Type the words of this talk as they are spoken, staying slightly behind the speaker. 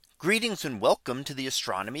Greetings and welcome to the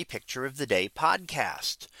Astronomy Picture of the Day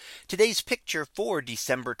podcast. Today's picture for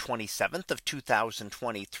December 27th of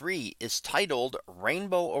 2023 is titled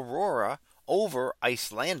Rainbow Aurora over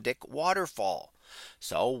Icelandic Waterfall.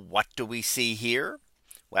 So what do we see here?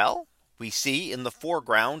 Well, we see in the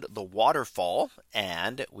foreground the waterfall,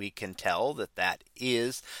 and we can tell that that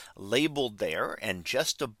is labeled there, and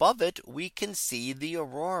just above it we can see the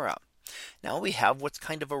aurora. Now we have what's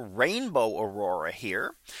kind of a rainbow aurora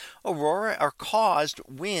here. Aurora are caused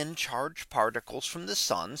when charged particles from the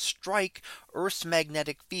sun strike Earth's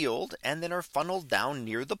magnetic field and then are funneled down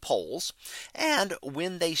near the poles. And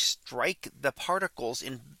when they strike the particles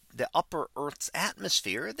in the upper Earth's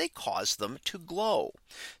atmosphere, they cause them to glow.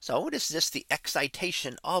 So it is just the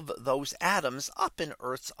excitation of those atoms up in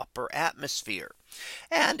Earth's upper atmosphere.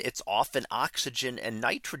 And it's often oxygen and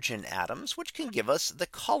nitrogen atoms which can give us the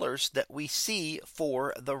colors that we see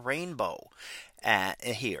for the rainbow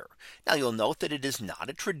here. Now you'll note that it is not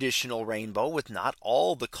a traditional rainbow with not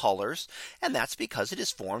all the colors. And that's because it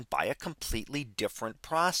is formed by a completely different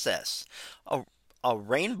process. A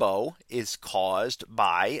rainbow is caused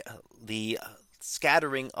by the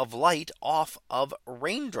scattering of light off of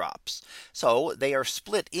raindrops. So they are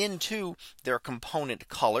split into their component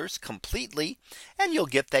colors completely, and you'll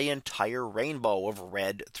get the entire rainbow of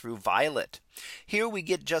red through violet. Here we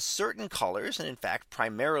get just certain colors, and in fact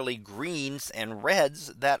primarily greens and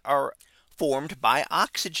reds, that are formed by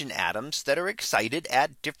oxygen atoms that are excited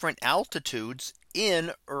at different altitudes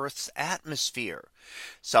in Earth's atmosphere.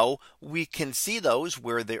 So we can see those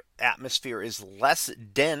where the atmosphere is less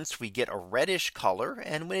dense, we get a reddish color,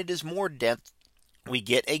 and when it is more dense, we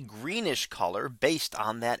get a greenish color based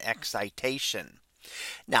on that excitation.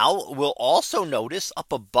 Now we'll also notice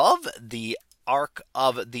up above the arc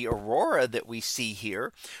of the aurora that we see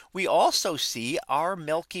here, we also see our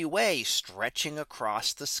Milky Way stretching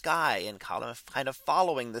across the sky and kind of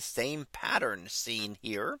following the same pattern seen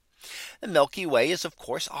here. The Milky Way is, of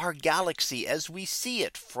course, our galaxy as we see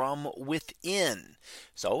it from within.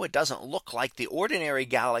 So it doesn't look like the ordinary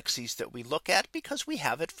galaxies that we look at because we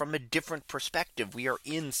have it from a different perspective. We are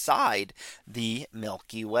inside the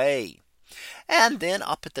Milky Way. And then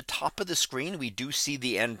up at the top of the screen, we do see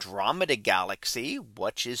the Andromeda galaxy,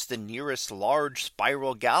 which is the nearest large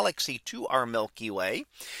spiral galaxy to our Milky Way.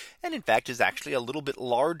 And in fact is actually a little bit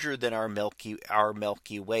larger than our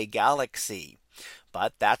Milky Way galaxy.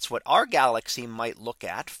 But that's what our galaxy might look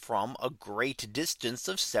at from a great distance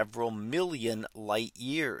of several million light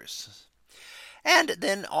years. And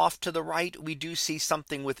then off to the right, we do see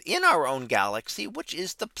something within our own galaxy, which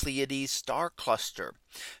is the Pleiades star cluster.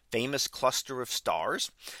 Famous cluster of stars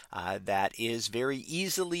that is very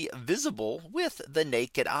easily visible with the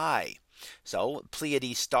naked eye. So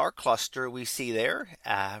Pleiades star cluster we see there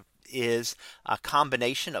is a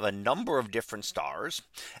combination of a number of different stars,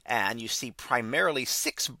 and you see primarily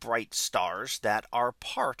 6 bright stars that are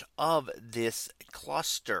part of this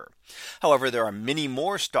cluster. However, there are many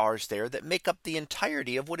more stars there that make up the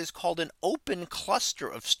entirety of what is called an open cluster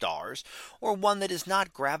of stars, or one that is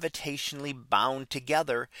not gravitationally bound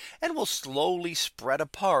together and will slowly spread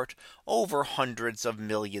apart over hundreds of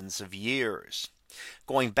millions of years.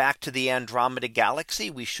 Going back to the Andromeda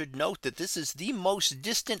galaxy, we should note that this is the most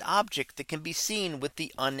distant object that can be seen with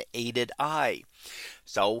the unaided eye.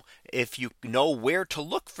 So if you know where to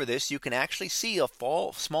look for this, you can actually see a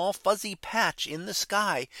small fuzzy patch in the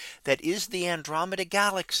sky that is the Andromeda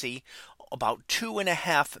galaxy, about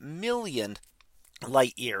 2.5 million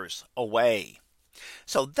light years away.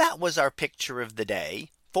 So that was our picture of the day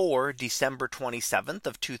for December 27th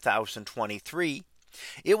of 2023.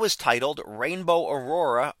 It was titled Rainbow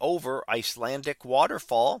Aurora over Icelandic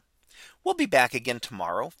Waterfall. We'll be back again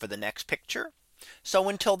tomorrow for the next picture. So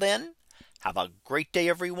until then, have a great day,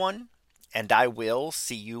 everyone, and I will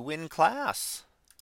see you in class.